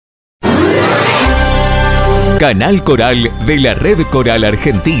Canal Coral de la Red Coral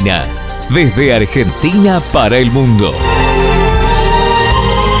Argentina, desde Argentina para el mundo.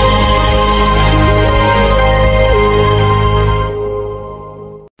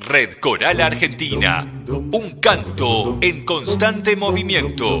 Red Coral Argentina, un canto en constante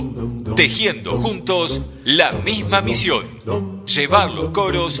movimiento, tejiendo juntos la misma misión, llevar los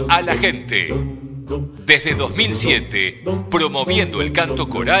coros a la gente. Desde 2007, promoviendo el canto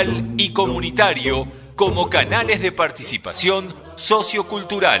coral y comunitario como canales de participación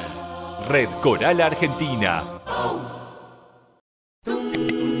sociocultural. Red Coral Argentina.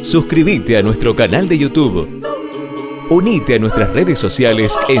 Suscríbete a nuestro canal de YouTube. Unite a nuestras redes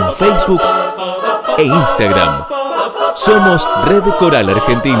sociales en Facebook e Instagram. Somos Red Coral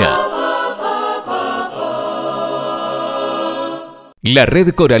Argentina. La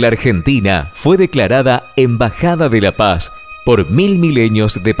Red Coral Argentina fue declarada Embajada de la Paz por 1000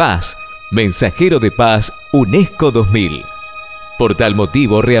 Milenios de Paz, Mensajero de Paz UNESCO 2000. Por tal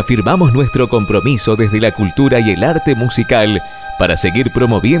motivo reafirmamos nuestro compromiso desde la cultura y el arte musical para seguir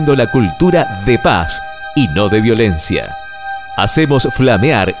promoviendo la cultura de paz y no de violencia. Hacemos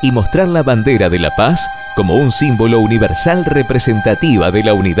flamear y mostrar la bandera de la paz como un símbolo universal representativa de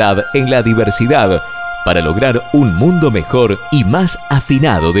la unidad en la diversidad para lograr un mundo mejor y más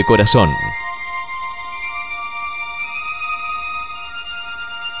afinado de corazón.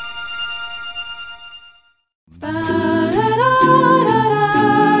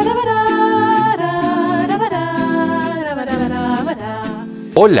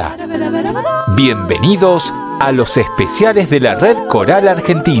 Hola, bienvenidos a los especiales de la Red Coral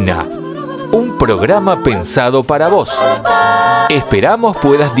Argentina, un programa pensado para vos. Esperamos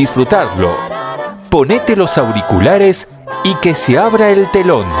puedas disfrutarlo. Ponete los auriculares y que se abra el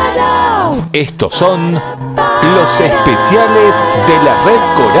telón. Estos son los especiales de la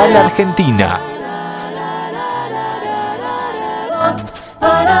Red Coral Argentina.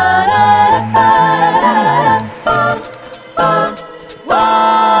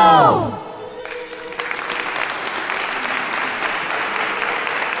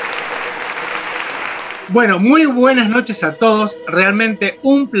 Bueno, muy buenas noches a todos. Realmente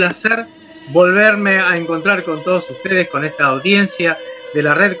un placer volverme a encontrar con todos ustedes, con esta audiencia de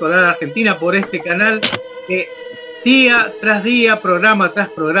la Red Coral Argentina por este canal que día tras día, programa tras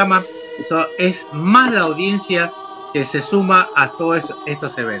programa, es más la audiencia que se suma a todos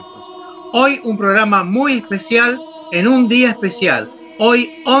estos eventos. Hoy un programa muy especial, en un día especial.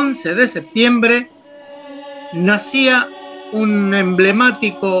 Hoy, 11 de septiembre, nacía un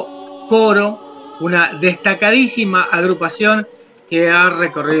emblemático coro, una destacadísima agrupación que ha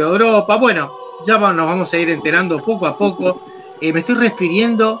recorrido Europa. Bueno, ya nos vamos a ir enterando poco a poco. Me estoy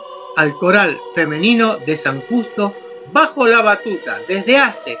refiriendo al coral femenino de San Justo, bajo la batuta desde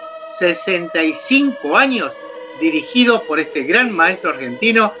hace 65 años, dirigido por este gran maestro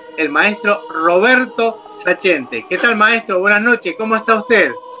argentino, el maestro Roberto Saccente. ¿Qué tal, maestro? Buenas noches, ¿cómo está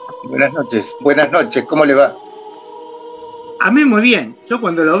usted? Buenas noches, ¿cómo le va? A mí muy bien. Yo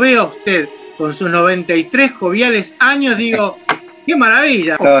cuando lo veo a usted con sus 93 joviales años, digo, ¡qué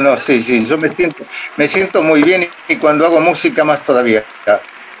maravilla! No, sí, yo me siento muy bien y cuando hago música más todavía.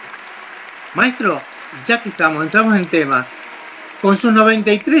 Maestro, ya que entramos en tema, con sus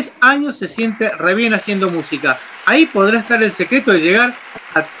 93 años se siente re bien haciendo música. ¿Ahí podrá estar el secreto de llegar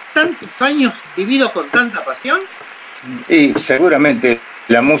a tantos años vividos con tanta pasión? Y seguramente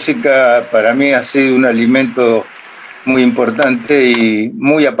la música para mí ha sido un alimento muy importante y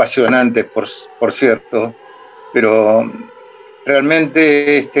muy apasionante, por cierto, pero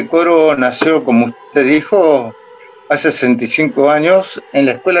realmente este coro nació, como usted dijo, hace 65 años en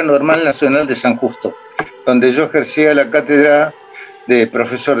la Escuela Normal Nacional de San Justo, donde yo ejercía la cátedra de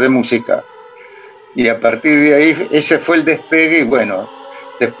profesor de música. Y a partir de ahí, ese fue el despegue, y bueno,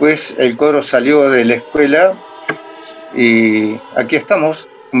 después el coro salió de la escuela y aquí estamos,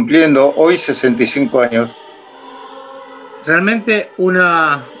 cumpliendo hoy 65 años. Realmente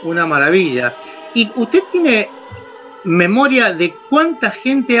una maravilla. ¿Y usted tiene memoria de cuánta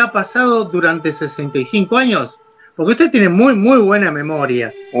gente ha pasado durante 65 años? Porque usted tiene muy buena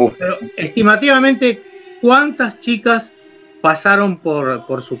memoria. Pero estimativamente, ¿cuántas chicas pasaron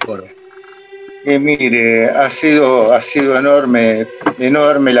por su coro? Mire, ha sido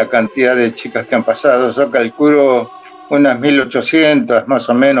enorme la cantidad de chicas que han pasado. Yo calculo unas 1800 más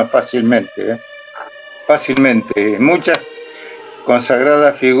o menos fácilmente. Fácilmente. Muchas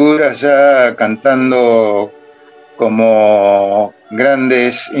consagradas figuras ya cantando como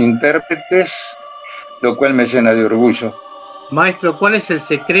grandes intérpretes, lo cual me llena de orgullo. Maestro, ¿cuál es el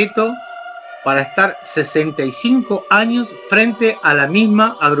secreto para estar 65 años frente a la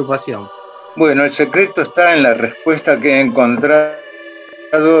misma agrupación? Bueno, el secreto está en la respuesta que he encontrado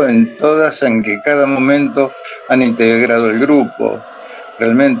en todas, en que cada momento han integrado el grupo.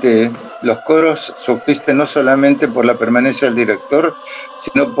 Realmente los coros subsisten no solamente por la permanencia del director,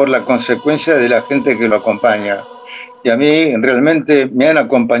 sino por la consecuencia de la gente que lo acompaña. Y a mí realmente me han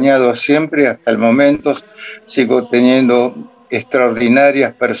acompañado siempre hasta el momento. Sigo teniendo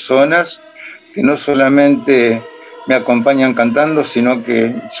extraordinarias personas que no solamente me acompañan cantando, sino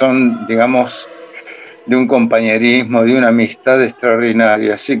que son, digamos, de un compañerismo, de una amistad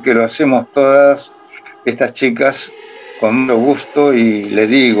extraordinaria. Así que lo hacemos todas estas chicas con mucho gusto y le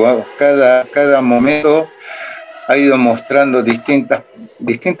digo, cada momento ha ido mostrando distintas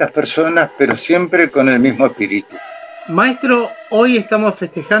personas, pero siempre con el mismo espíritu. Maestro, hoy estamos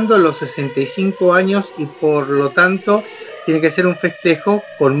festejando los 65 años y por lo tanto tiene que ser un festejo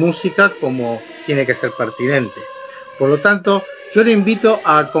con música como tiene que ser pertinente. Por lo tanto, yo le invito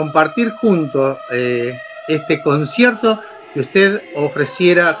a compartir juntos este concierto que usted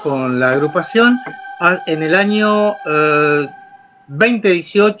ofreciera con la agrupación en el año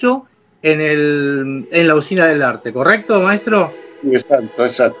 2018 en la Usina del Arte, ¿correcto, maestro?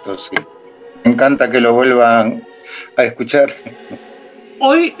 Exacto, sí. Me encanta que lo vuelvan a escuchar.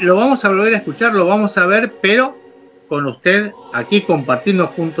 Hoy lo vamos a volver a escuchar, lo vamos a ver, pero con usted aquí compartiendo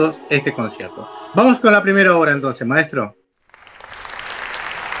juntos este concierto. Vamos con la primera obra entonces, maestro.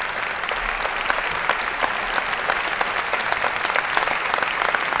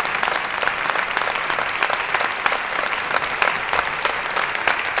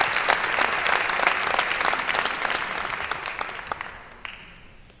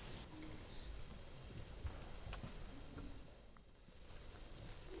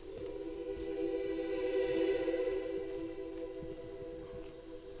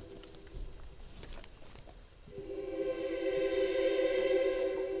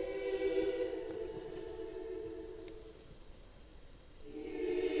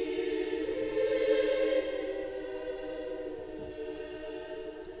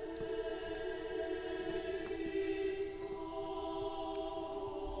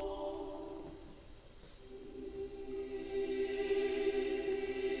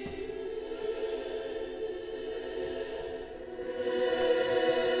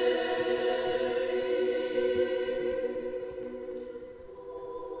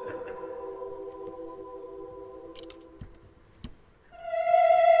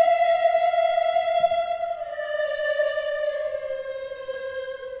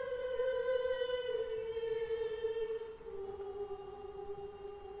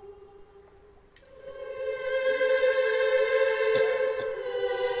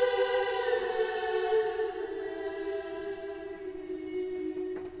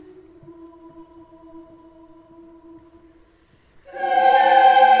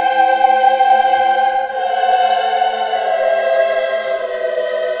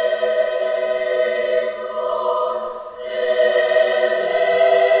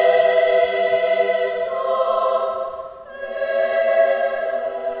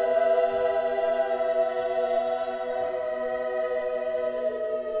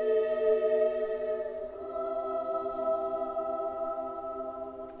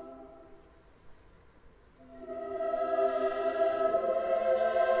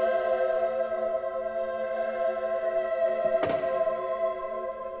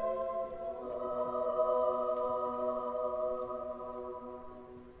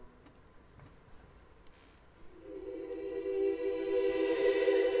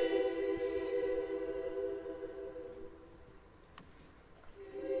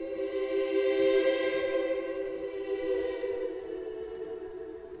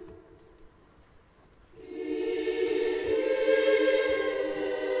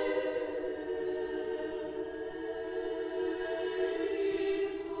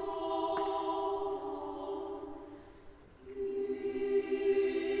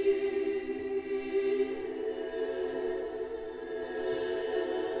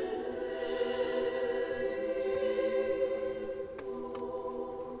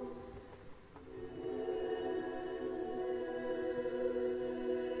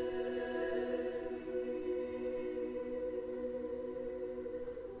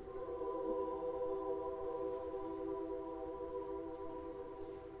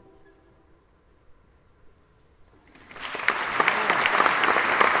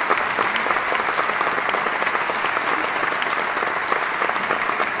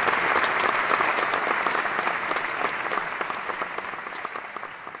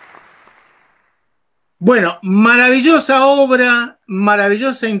 Bueno, maravillosa obra,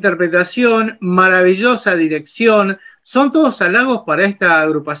 maravillosa interpretación, maravillosa dirección, son todos halagos para esta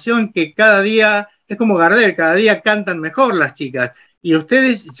agrupación que cada día, es como Gardel, cada día cantan mejor las chicas. Y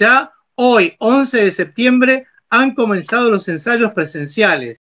ustedes ya hoy, 11 de septiembre, han comenzado los ensayos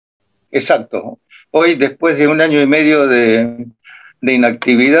presenciales. Exacto. Hoy, después de 1 año y medio de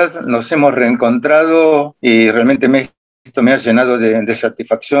inactividad, nos hemos reencontrado y realmente esto me ha llenado de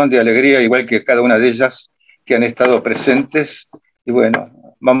satisfacción, de alegría, igual que cada una de ellas que han estado presentes. Y bueno,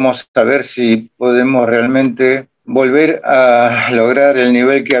 vamos a ver si podemos realmente volver a lograr el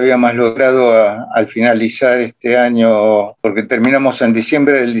nivel que habíamos logrado al finalizar este año, porque terminamos en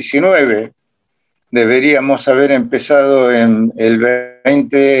diciembre del 19. Deberíamos haber empezado en el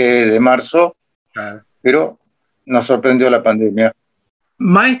 20 de marzo, pero nos sorprendió la pandemia.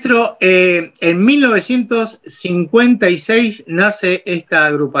 Maestro, en 1956 nace esta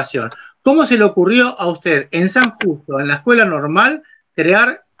agrupación. ¿Cómo se le ocurrió a usted en San Justo, en la escuela normal,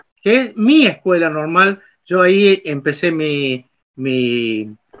 crear, que es mi escuela normal? Yo ahí empecé mi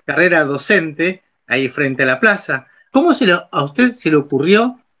carrera docente, ahí frente a la plaza. ¿Cómo a usted se le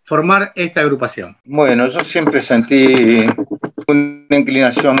ocurrió formar esta agrupación? Bueno, yo siempre sentí una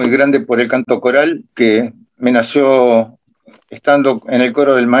inclinación muy grande por el canto coral, que me nació estando en el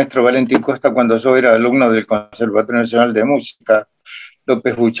coro del maestro Valentín Costa cuando yo era alumno del Conservatorio Nacional de Música,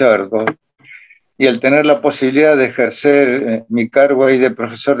 López Buchardo. Y al tener la posibilidad de ejercer mi cargo ahí de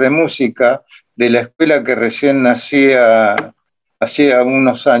profesor de música de la escuela que recién nacía hacía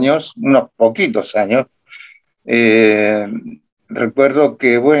unos años, unos poquitos años, recuerdo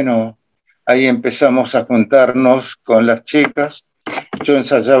que, bueno, ahí empezamos a juntarnos con las chicas. Yo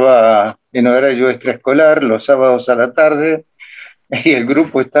ensayaba en horario extraescolar los sábados a la tarde y el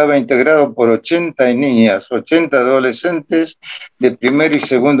grupo estaba integrado por 80 niñas, 80 adolescentes de primer y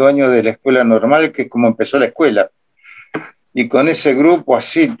segundo año de la escuela normal, que es como empezó la escuela. Y con ese grupo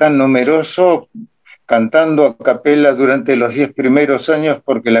así tan numeroso, cantando a capela durante los 10 primeros años,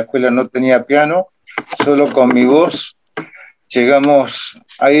 porque la escuela no tenía piano, solo con mi voz, llegamos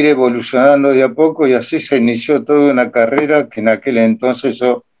a ir evolucionando de a poco y así se inició toda una carrera que en aquel entonces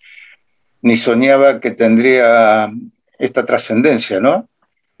yo ni soñaba que tendría esta trascendencia, ¿no?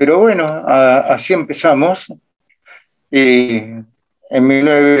 Pero bueno, así empezamos y en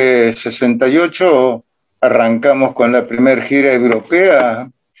 1968 arrancamos con la primera gira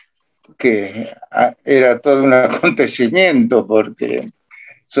europea, que era todo un acontecimiento porque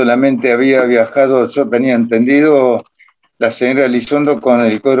solamente había viajado, yo tenía entendido, la señora Elizondo con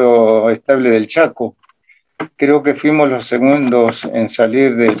el coro estable del Chaco. Creo que fuimos los segundos en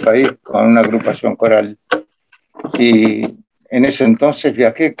salir del país con una agrupación coral. Y en ese entonces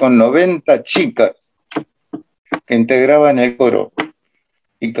viajé con 90 chicas que integraban el coro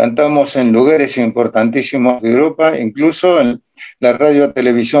y cantamos en lugares importantísimos de Europa, incluso en la radio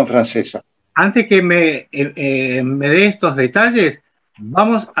televisión francesa. Antes que me dé estos detalles,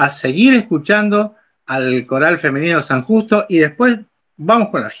 vamos a seguir escuchando al Coral Femenino San Justo y después vamos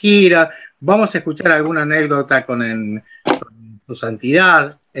con la gira, vamos a escuchar alguna anécdota con su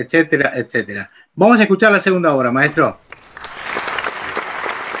santidad, etcétera, etcétera. Vamos a escuchar la segunda obra, maestro.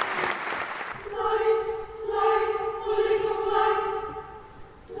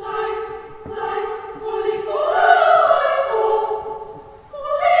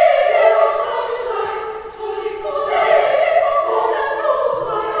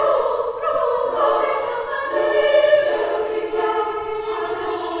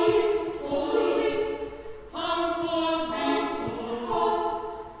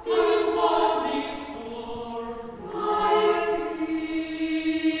 Oh,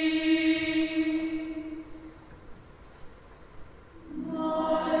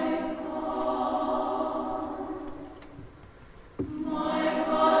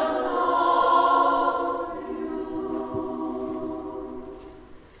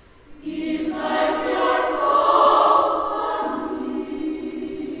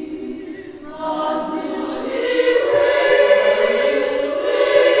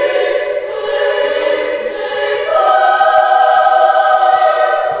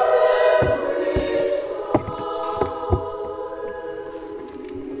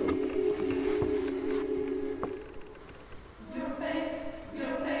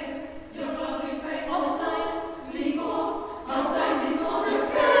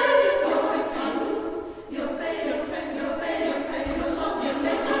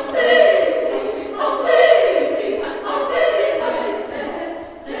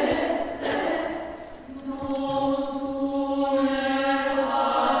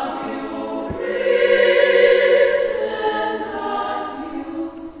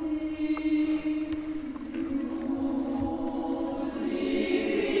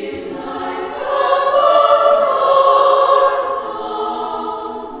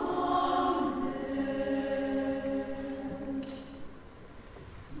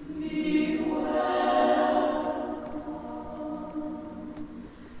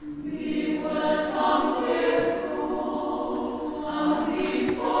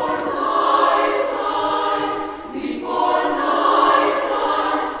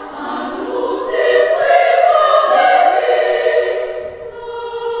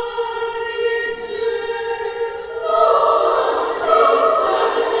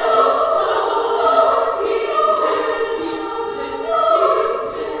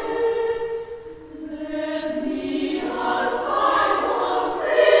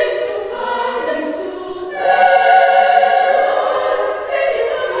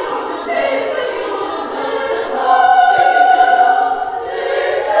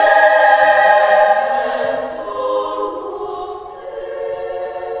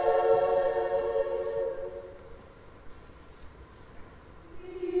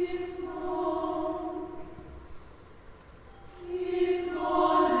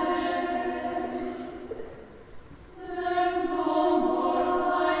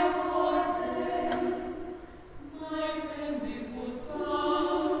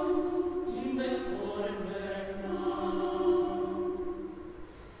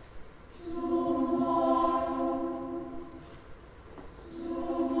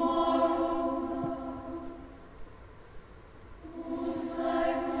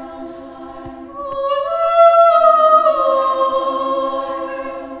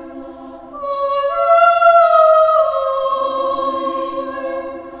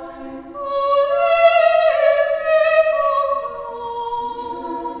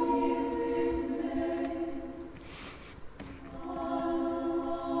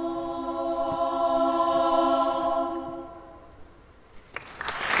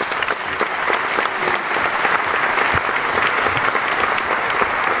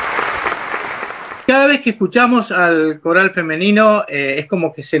 vez que escuchamos al coral femenino es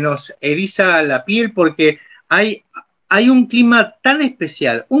como que se nos eriza la piel porque hay un clima tan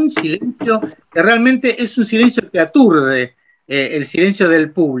especial, un silencio que realmente es un silencio que aturde el silencio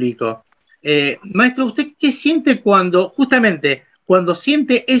del público. Maestro, ¿usted qué siente justamente, cuando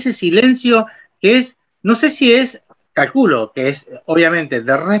siente ese silencio que es, no sé si es, calculo que es obviamente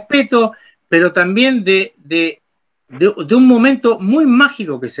de respeto, pero también de un momento muy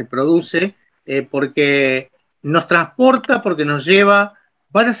mágico que se produce, porque nos transporta, porque nos lleva,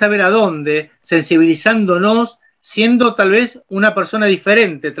 van a saber a dónde, sensibilizándonos, siendo tal vez una persona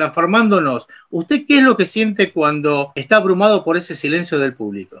diferente, transformándonos. ¿Usted qué es lo que siente cuando está abrumado por ese silencio del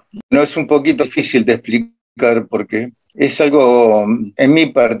público? No, es un poquito difícil de explicar porque es algo, en mí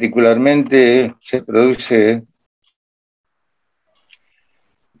particularmente, se produce,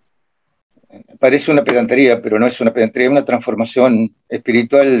 parece una pedantería, pero no es una pedantería, es una transformación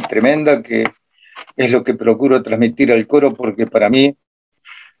espiritual tremenda que es lo que procuro transmitir al coro, porque para mí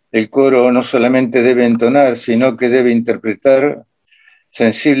el coro no solamente debe entonar, sino que debe interpretar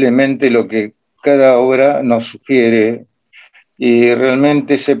sensiblemente lo que cada obra nos sugiere, y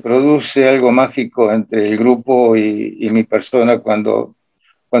realmente se produce algo mágico entre el grupo y mi persona cuando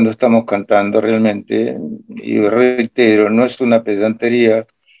estamos cantando realmente. Y reitero, no es una pedantería,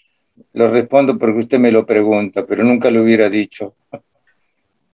 lo respondo porque usted me lo pregunta, pero nunca lo hubiera dicho.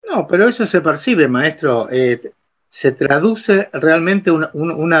 No, pero eso se percibe, maestro. Se traduce realmente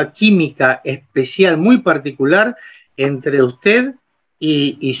una química especial, muy particular, entre usted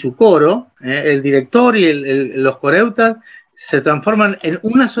y su coro. El director y los coreutas se transforman en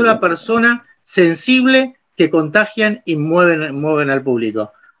una sola persona sensible que contagian y mueven al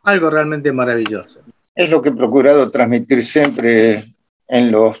público. Algo realmente maravilloso. Es lo que he procurado transmitir siempre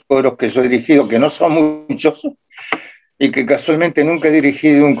en los coros que yo he dirigido, que no son muchos, y que casualmente nunca he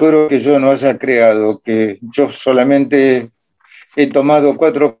dirigido un coro que yo no haya creado, que yo solamente he tomado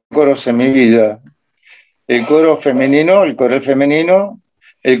 4 coros en mi vida: el coro femenino, el coral femenino,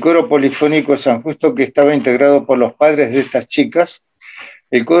 el coro polifónico de San Justo, que estaba integrado por los padres de estas chicas,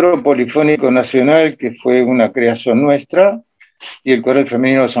 el coro polifónico nacional, que fue una creación nuestra, y el coral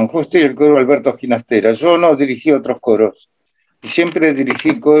femenino de San Justo, y el coro Alberto Ginastera. Yo no dirigí otros coros, siempre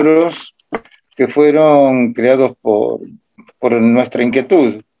dirigí coros que fueron creados por nuestra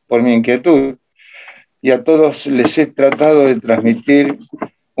inquietud, por mi inquietud, y a todos les he tratado de transmitir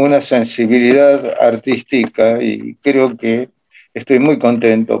una sensibilidad artística, y creo que estoy muy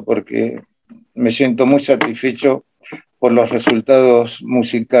contento porque me siento muy satisfecho por los resultados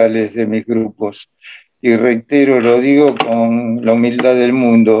musicales de mis grupos. Y reitero, lo digo con la humildad del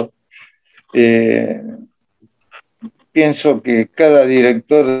mundo, pienso que cada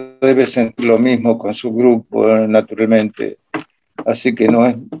director debe sentir lo mismo con su grupo, naturalmente. Así que no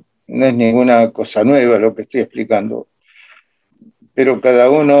es ninguna cosa nueva lo que estoy explicando, pero cada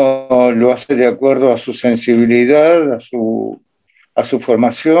uno lo hace de acuerdo a su sensibilidad, a su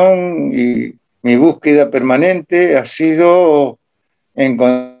formación, y mi búsqueda permanente ha sido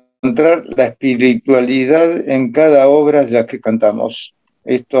encontrar la espiritualidad en cada obra de la que cantamos.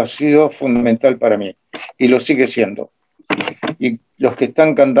 Esto ha sido fundamental para mí y lo sigue siendo. Y los que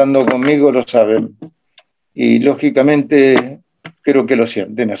están cantando conmigo lo saben. Y lógicamente creo que lo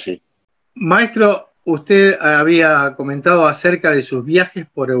sienten así. Maestro, usted había comentado acerca de sus viajes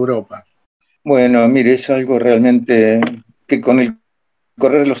por Europa. Bueno, mire, es algo realmente que con el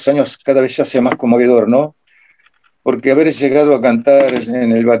correr de los años cada vez se hace más conmovedor, ¿no? Porque haber llegado a cantar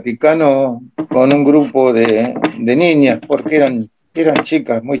en el Vaticano con un grupo de niñas, porque eran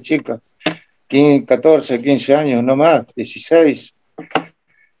chicas, muy chicas, 15, 14, 15 años, no más, 16,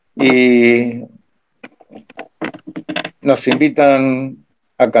 y nos invitan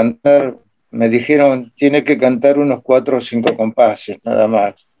a cantar, me dijeron, tiene que cantar unos 4 o 5 compases, nada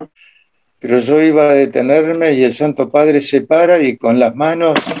más. Pero yo iba a detenerme y el Santo Padre se para y con las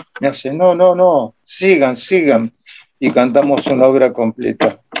manos me hace, no, sigan, y cantamos una obra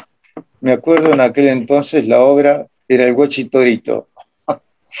completa. Me acuerdo en aquel entonces la obra era El Huachitorito,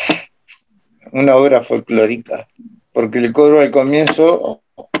 una obra folclórica, porque el coro al comienzo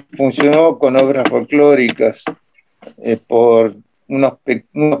funcionó con obras folclóricas por unos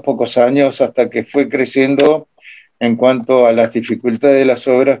pocos años, hasta que fue creciendo en cuanto a las dificultades de las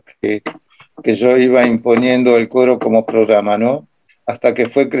obras que yo iba imponiendo el coro como programa, ¿no? Hasta que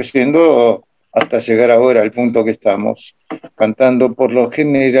fue creciendo hasta llegar ahora al punto que estamos, cantando por lo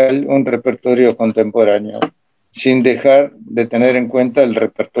general un repertorio contemporáneo, sin dejar de tener en cuenta el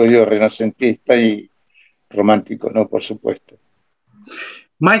repertorio renacentista y romántico, ¿no? Por supuesto.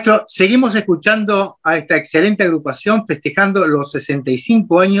 Maestro, seguimos escuchando a esta excelente agrupación festejando los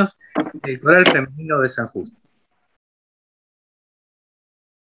 65 años del Coral Femenino de San Justo.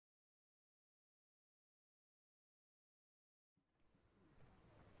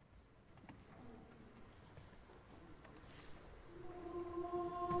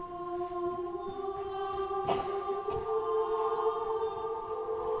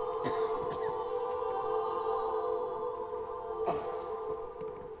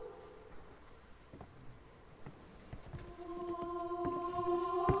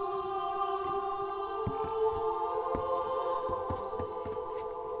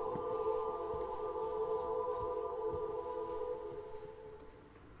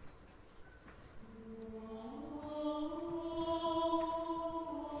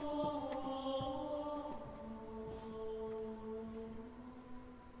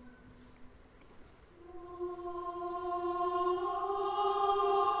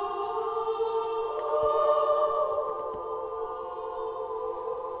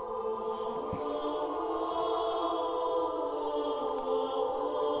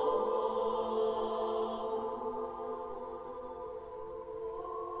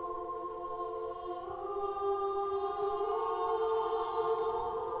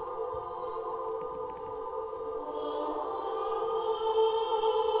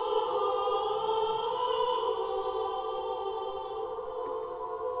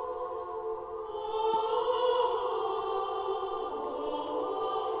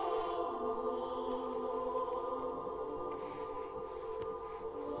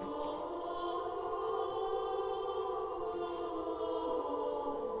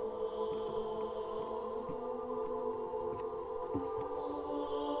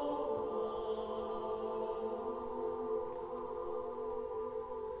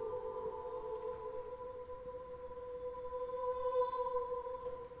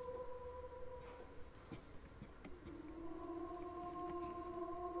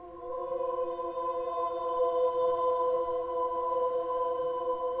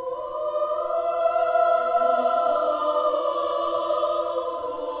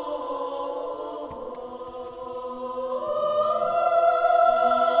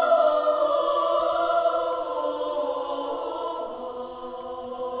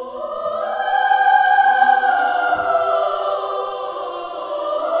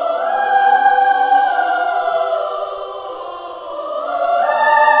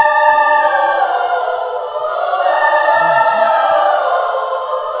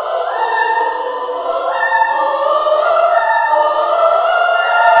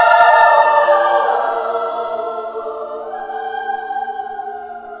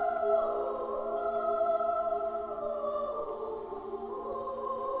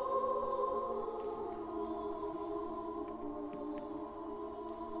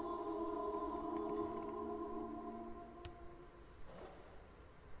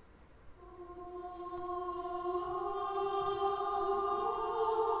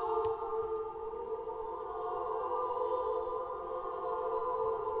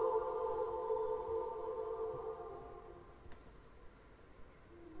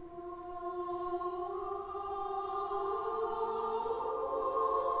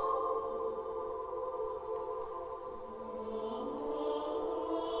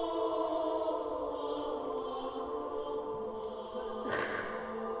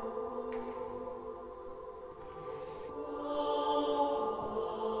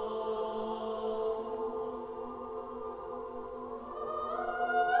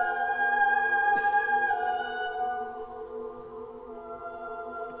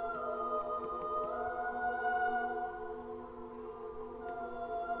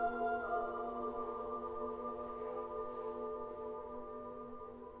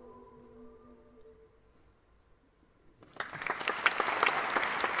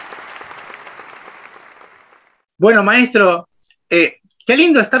 Bueno, maestro, qué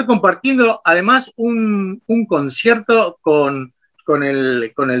lindo estar compartiendo además un concierto con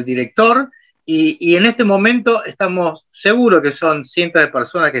el director y en este momento estamos seguros que son cientos de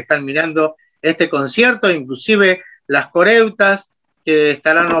personas que están mirando este concierto, inclusive las coreutas que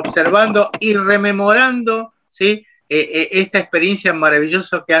estarán observando y rememorando, ¿sí? Esta experiencia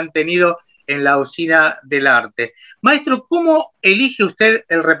maravillosa que han tenido en la usina del arte. Maestro, ¿cómo elige usted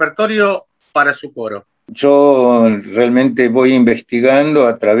el repertorio para su coro? Yo realmente voy investigando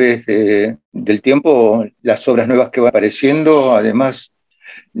a través del tiempo las obras nuevas que van apareciendo. Además,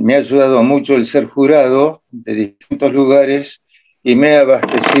 me ha ayudado mucho el ser jurado de distintos lugares y me ha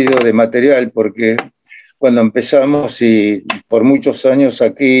abastecido de material, porque cuando empezamos y por muchos años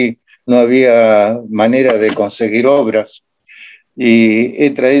aquí no había manera de conseguir obras. y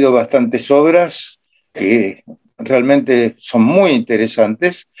he traído bastantes obras que realmente son muy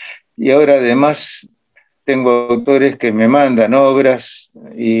interesantes, y ahora además tengo autores que me mandan obras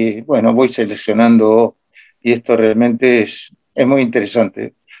y bueno, voy seleccionando, y esto realmente es muy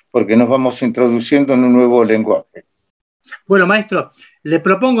interesante porque nos vamos introduciendo en un nuevo lenguaje. Bueno, maestro, le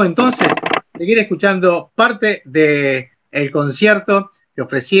propongo entonces seguir escuchando parte del concierto que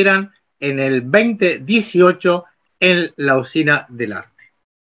ofrecieran en el 2018 en la Usina del Arte.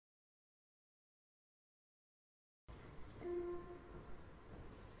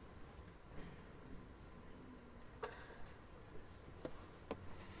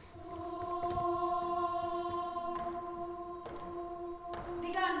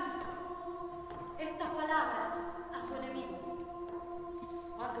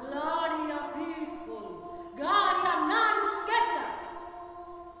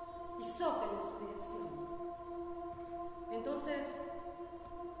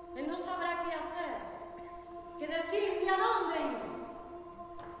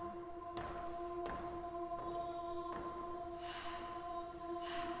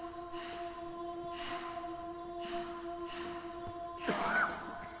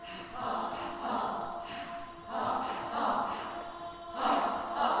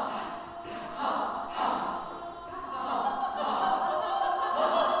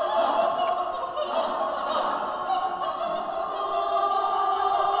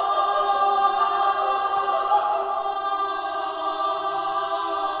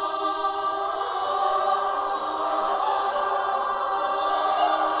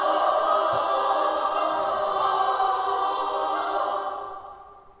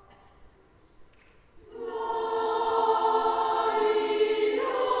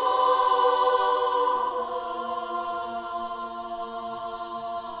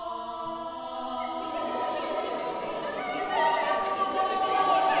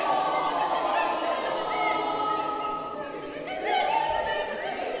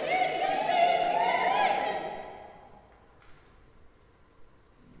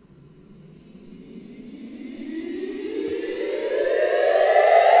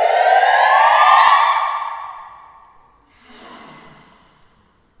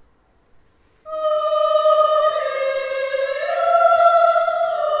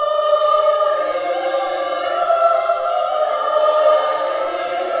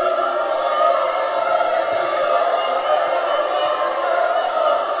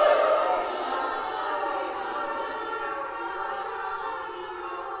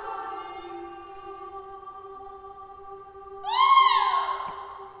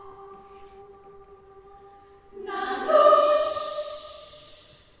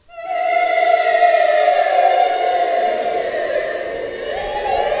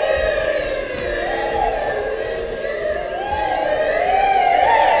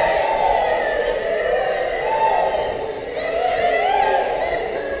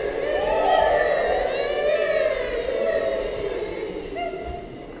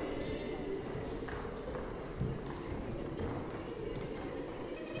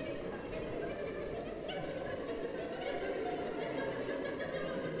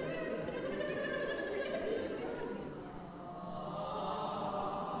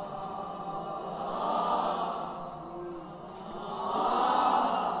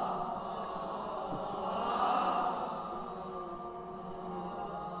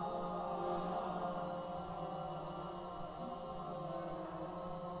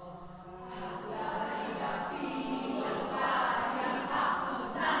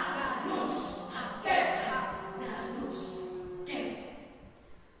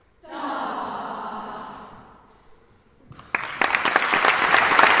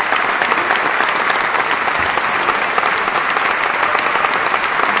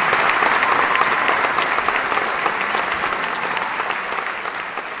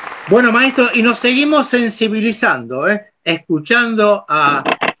 Bueno, maestro, y nos seguimos sensibilizando, escuchando a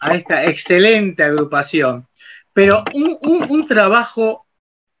esta excelente agrupación. Pero un trabajo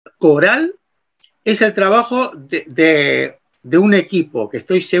coral es el trabajo de un equipo, que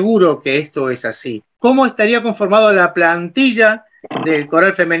estoy seguro que esto es así. ¿Cómo estaría conformado la plantilla del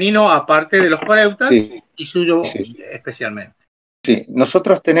coral femenino, aparte de los coreutas, sí, y suyo sí, especialmente? Sí,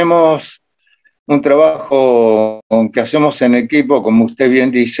 nosotros tenemos un trabajo que hacemos en equipo, como usted bien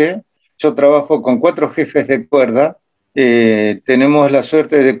dice. Yo trabajo con 4 jefes de cuerda. Tenemos la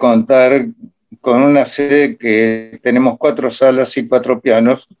suerte de contar con una sede que tenemos 4 salas y 4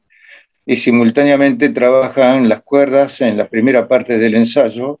 pianos, y simultáneamente trabajan las cuerdas en la primera parte del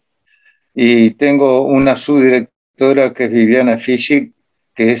ensayo. Y tengo una subdirectora que es Viviana Fischi,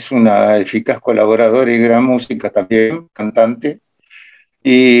 que es una eficaz colaboradora y gran música también, cantante.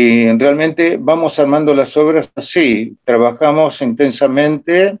 Y realmente vamos armando las obras así, trabajamos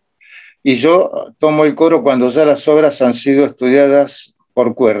intensamente y yo tomo el coro cuando ya las obras han sido estudiadas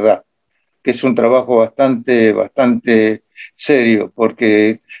por cuerda, que es un trabajo bastante serio,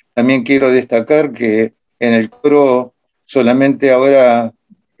 porque también quiero destacar que en el coro solamente ahora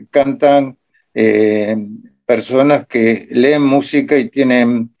cantan eh, personas que leen música y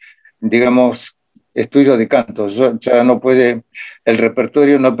tienen, digamos, estudios de canto. Ya no puede, el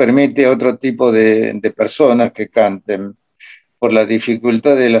repertorio no permite a otro tipo de personas que canten por la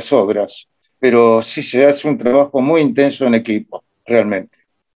dificultad de las obras, pero sí se hace un trabajo muy intenso en equipo, realmente.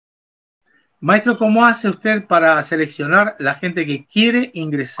 Maestro, ¿cómo hace usted para seleccionar la gente que quiere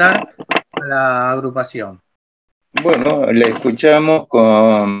ingresar a la agrupación? Bueno, la escuchamos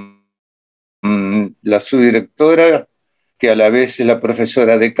con la subdirectora, que a la vez es la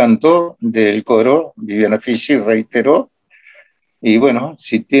profesora de canto del coro, Viviana Fischi, reiteró, y bueno,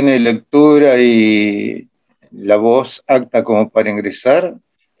 si tiene lectura y la voz apta como para ingresar,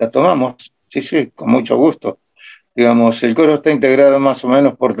 la tomamos, sí, sí, con mucho gusto. Digamos, el coro está integrado más o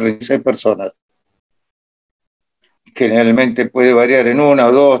menos por 36 personas. Generalmente puede variar en una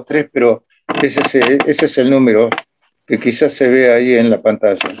o dos, tres, pero ese es el número que quizás se ve ahí en la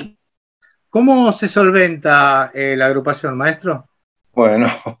pantalla. ¿Cómo se solventa la agrupación, maestro? Bueno,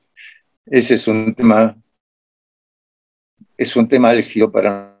 ese es un tema álgido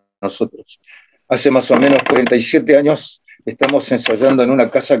para nosotros. Hace más o menos 47 años estamos ensayando en una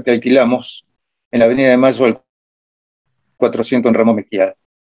casa que alquilamos en la Avenida de Mayo al 400 en Ramos Mejía.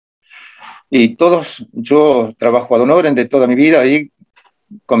 Y todos, yo trabajo ad honorem de toda mi vida ahí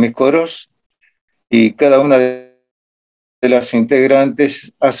con mis coros y cada una de las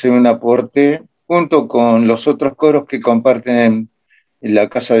integrantes hace un aporte junto con los otros coros que comparten en la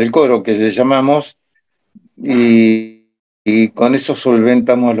casa del coro, que le llamamos, y con eso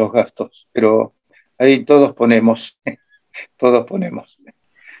solventamos los gastos. Pero ahí todos ponemos.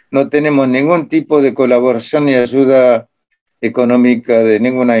 No tenemos ningún tipo de colaboración ni ayuda económica de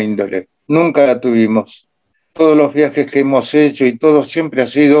ninguna índole. Nunca la tuvimos. Todos los viajes que hemos hecho y todo siempre ha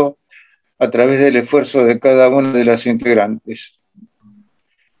sido a través del esfuerzo de cada una de las integrantes.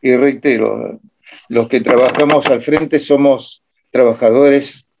 Y reitero, los que trabajamos al frente somos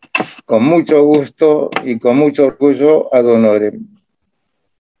trabajadores con mucho gusto y con mucho orgullo ad honorem.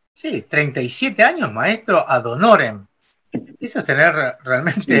 Sí, 37 años, maestro, ad honorem. Eso es tener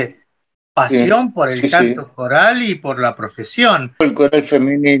realmente Sí, pasión por el sí. canto coral y por la profesión. El coral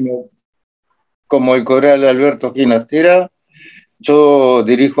femenino, como el coral Alberto Ginastera, yo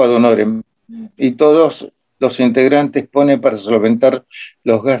dirijo ad honorem y todos los integrantes ponen para solventar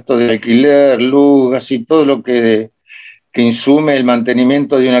los gastos de alquiler, luz, gas y todo lo que insume el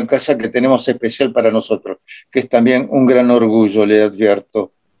mantenimiento de una casa que tenemos especial para nosotros, que es también un gran orgullo, le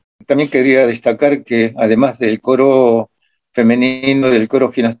advierto. También quería destacar que además del coro femenino, del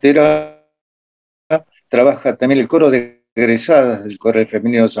coro ginastera, trabaja también el coro de egresadas del coro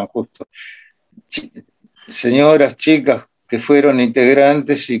femenino de San Justo. Señoras, chicas que fueron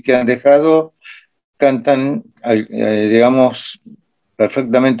integrantes y que han dejado, cantan, digamos,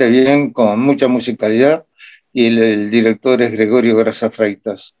 perfectamente bien, con mucha musicalidad, y el director es Gregorio Grasa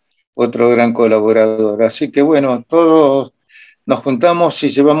Freitas, otro gran colaborador. Así que bueno, todos nos juntamos y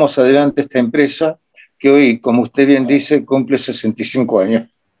llevamos adelante esta empresa que hoy, como usted bien dice, cumple 65 años,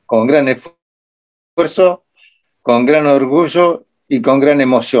 con gran esfuerzo, con gran orgullo y con gran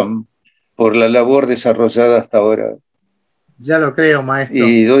emoción por la labor desarrollada hasta ahora. Ya lo creo, maestro.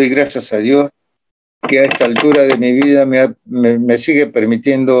 Y doy gracias a Dios que a esta altura de mi vida me sigue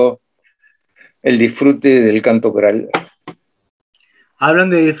permitiendo el disfrute del canto coral.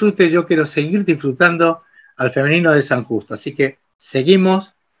 Hablando de disfrute, yo quiero seguir disfrutando al femenino de San Justo. Así que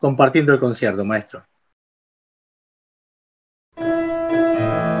seguimos compartiendo el concierto, maestro.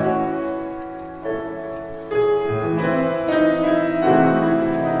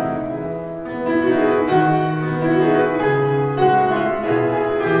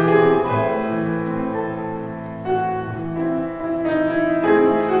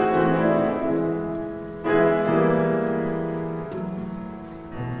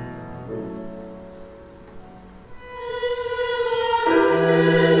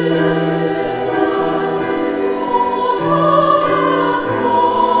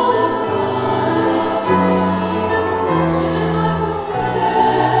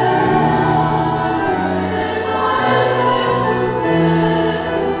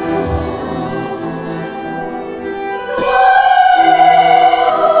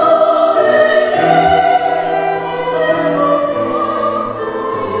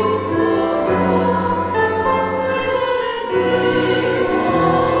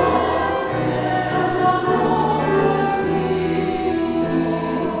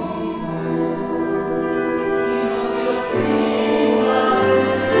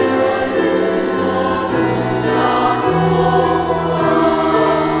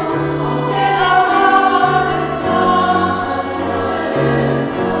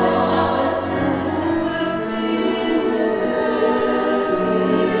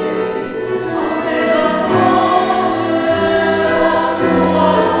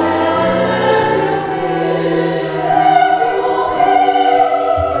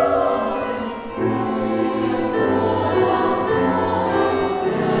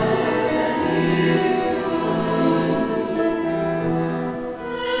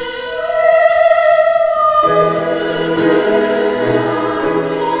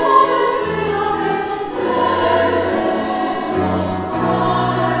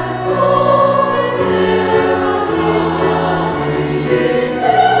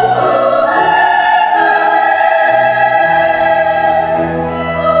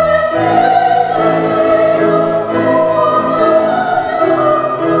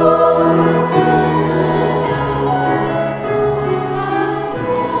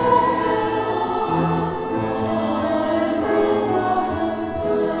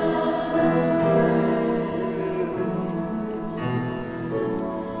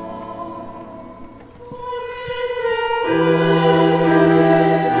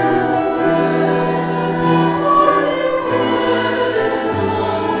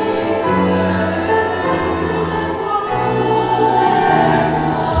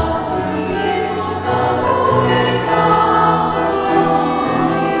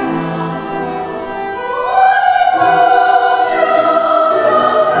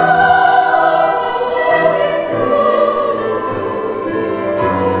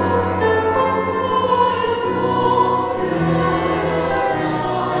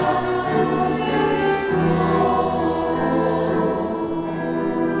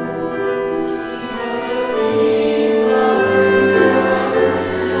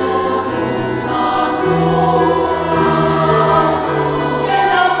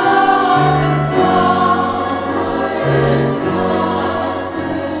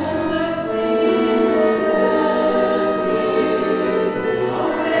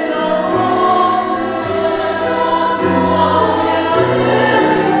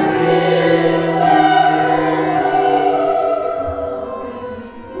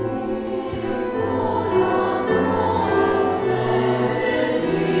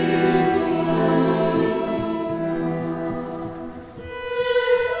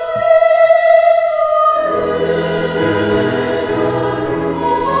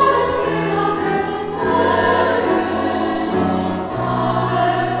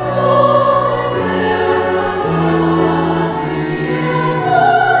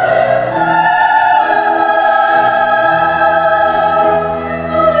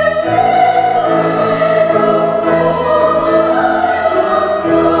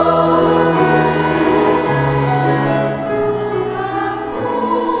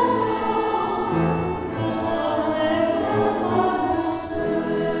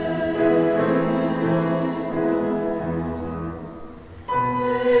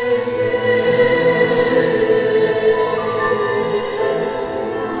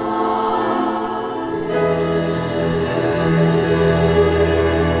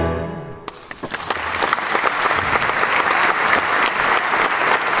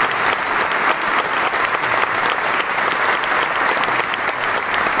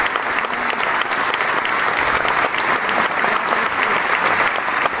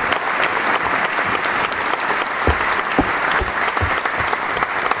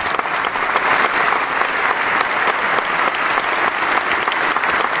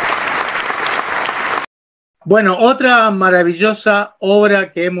 Bueno, otra maravillosa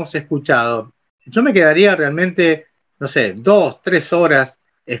obra que hemos escuchado. Yo me quedaría realmente, no sé, 2, 3 horas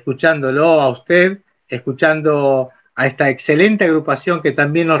escuchándolo a usted, escuchando a esta excelente agrupación que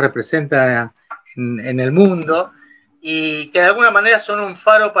también nos representa en el mundo y que de alguna manera son un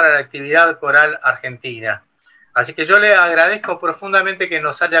faro para la actividad coral argentina. Así que yo le agradezco profundamente que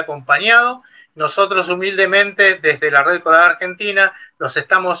nos haya acompañado. Nosotros humildemente desde la Red Coral Argentina los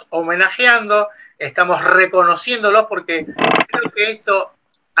estamos homenajeando, estamos reconociéndolos porque creo que esto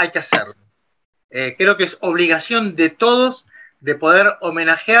hay que hacerlo. Creo que es obligación de todos de poder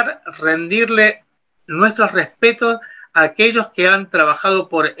homenajear, rendirle nuestros respetos a aquellos que han trabajado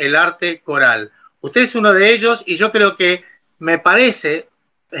por el arte coral. Usted es uno de ellos y yo creo que me parece,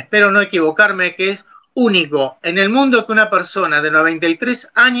 espero no equivocarme, que es único en el mundo que una persona de 93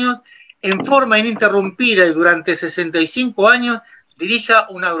 años en forma ininterrumpida y durante 65 años dirija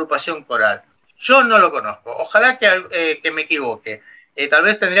una agrupación coral. Yo no lo conozco, ojalá que me equivoque. Tal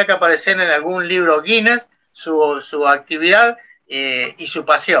vez tendría que aparecer en algún libro Guinness su actividad y su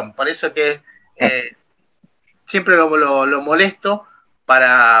pasión. Por eso que siempre lo molesto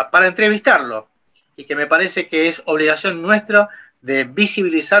para entrevistarlo y que me parece que es obligación nuestra de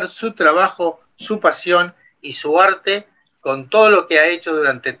visibilizar su trabajo, su pasión y su arte con todo lo que ha hecho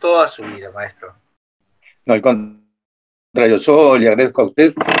durante toda su vida, maestro. No, al contrario, yo le agradezco a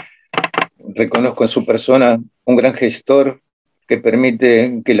usted, reconozco en su persona un gran gestor que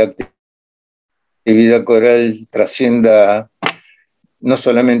permite que la actividad coral trascienda no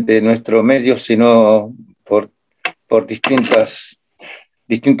solamente nuestro medio, sino por distintos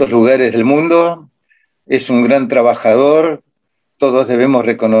lugares del mundo. Es un gran trabajador, todos debemos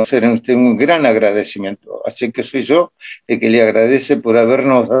reconocer en usted un gran agradecimiento. Así que soy yo el que le agradece por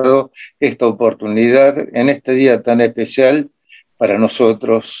habernos dado esta oportunidad en este día tan especial para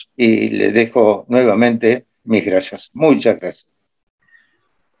nosotros y le dejo nuevamente mis gracias. Muchas gracias.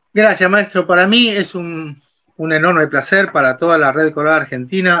 Gracias, maestro. Para mí es un enorme placer para toda la Red Coral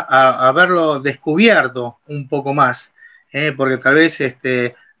Argentina haberlo descubierto un poco más, porque tal vez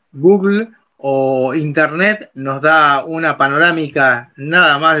Google o Internet nos da una panorámica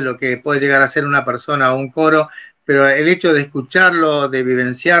nada más de lo que puede llegar a ser una persona o un coro, pero el hecho de escucharlo, de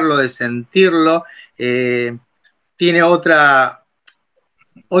vivenciarlo, de sentirlo, tiene otra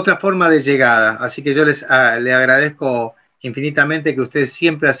forma de llegada. Así que yo le agradezco infinitamente que usted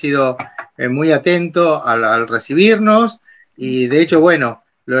siempre ha sido muy atento al recibirnos y de hecho, bueno,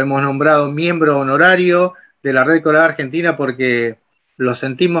 lo hemos nombrado miembro honorario de la Red Coral Argentina porque lo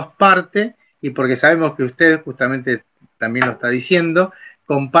sentimos parte y porque sabemos que usted justamente también lo está diciendo,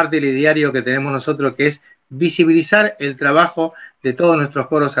 comparte el ideario que tenemos nosotros, que es visibilizar el trabajo de todos nuestros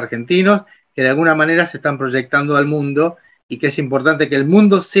coros argentinos que de alguna manera se están proyectando al mundo y que es importante que el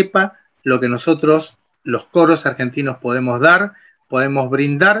mundo sepa lo que nosotros, los coros argentinos, podemos dar, podemos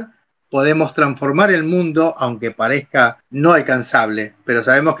brindar, podemos transformar el mundo, aunque parezca no alcanzable, pero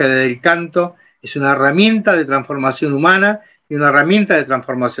sabemos que desde el canto es una herramienta de transformación humana y una herramienta de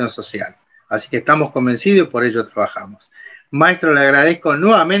transformación social. Así que estamos convencidos y por ello trabajamos. Maestro, le agradezco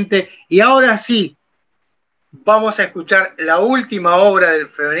nuevamente y ahora sí, vamos a escuchar la última obra del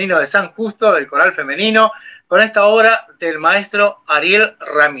femenino de San Justo, del coral femenino, con esta obra del maestro Ariel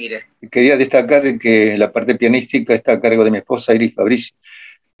Ramírez. Quería destacar que la parte pianística está a cargo de mi esposa Iris Fabrici,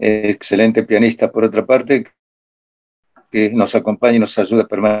 excelente pianista por otra parte, que nos acompaña y nos ayuda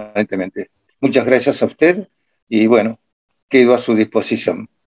permanentemente. Muchas gracias a usted y bueno, quedo a su disposición.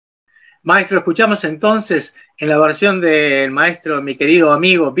 Maestro, escuchamos entonces en la versión del maestro, mi querido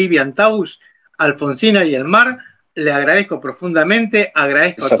amigo Vivian Tausch, Alfonsina y el mar. Le agradezco profundamente,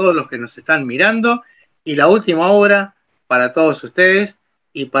 agradezco a todos los que nos están mirando y la última obra para todos ustedes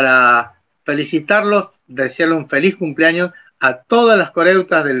y para felicitarlos, desearle un feliz cumpleaños a todas las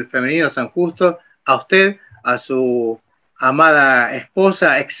coreutas del femenino San Justo, a usted, a su amada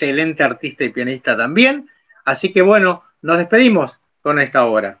esposa, excelente artista y pianista también. Así que bueno, nos despedimos con esta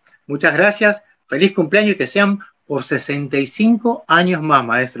obra. Muchas gracias, feliz cumpleaños y que sean por 65 años más,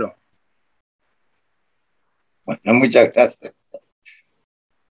 maestro. Bueno, muchas gracias.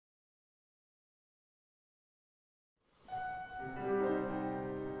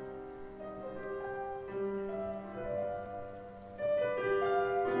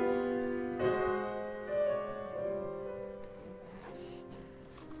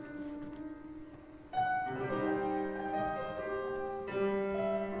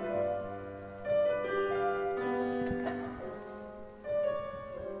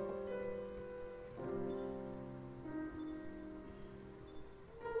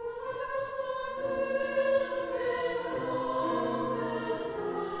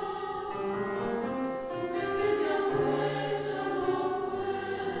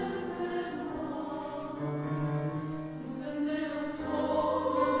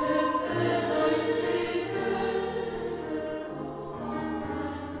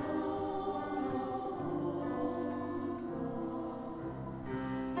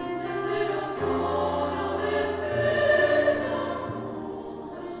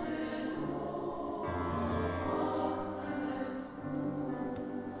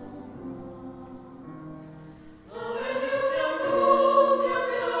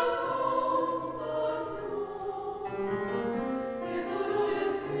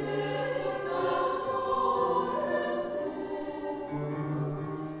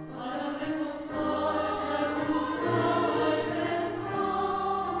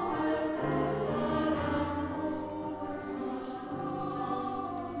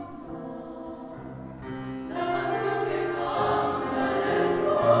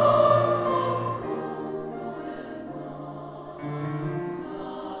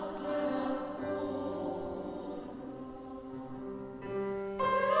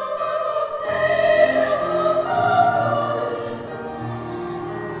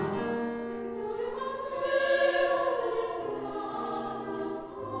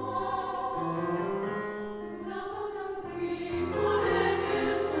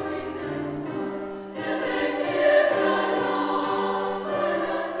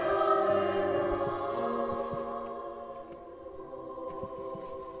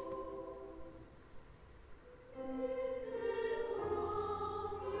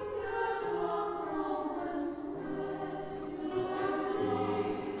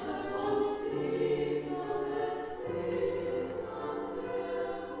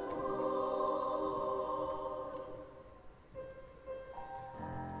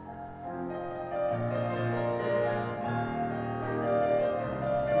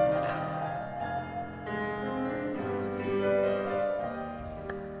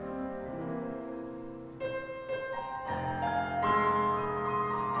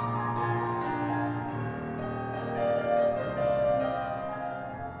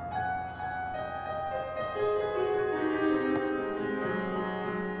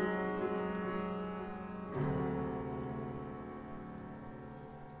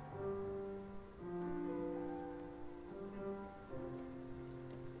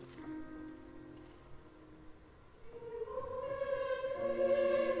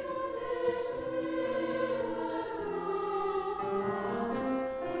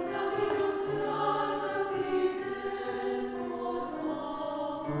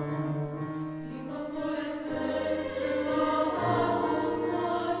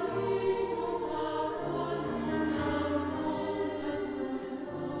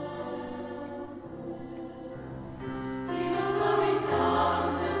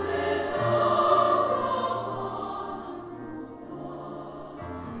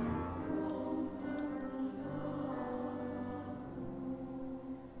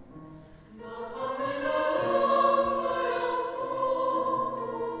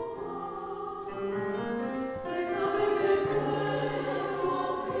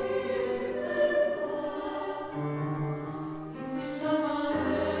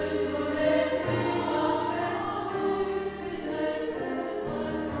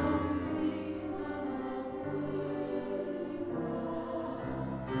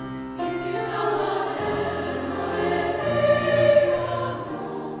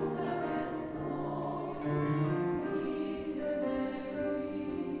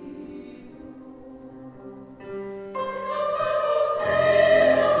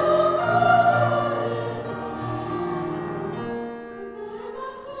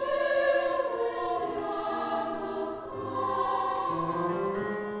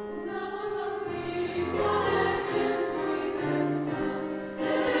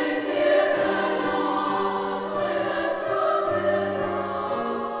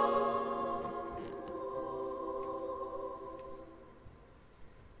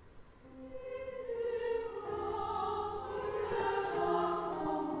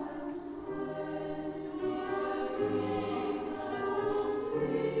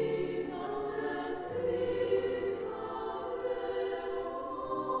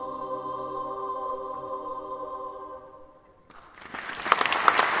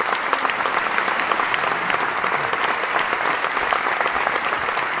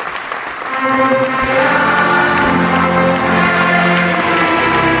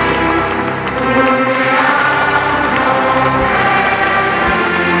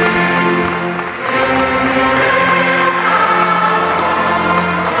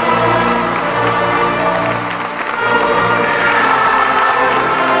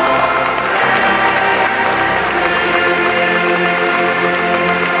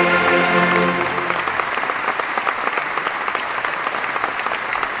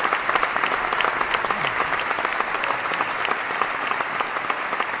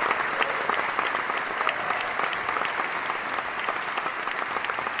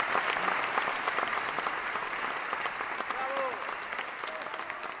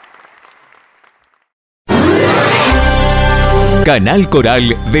 canal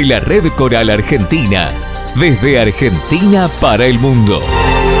coral de la Red Coral Argentina, desde Argentina para el mundo.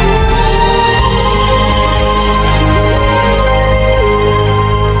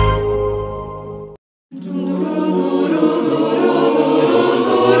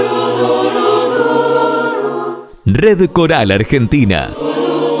 Red Coral Argentina.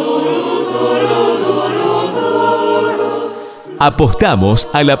 Apostamos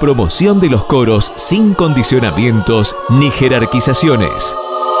a la promoción de los coros sin condicionamientos ni jerarquizaciones.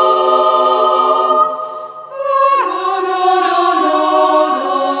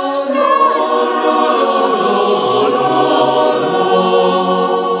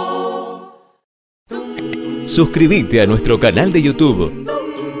 Suscríbete a nuestro canal de YouTube.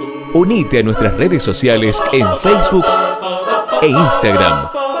 Unite a nuestras redes sociales en Facebook e Instagram.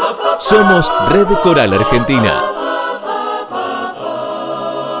 Somos Red Coral Argentina.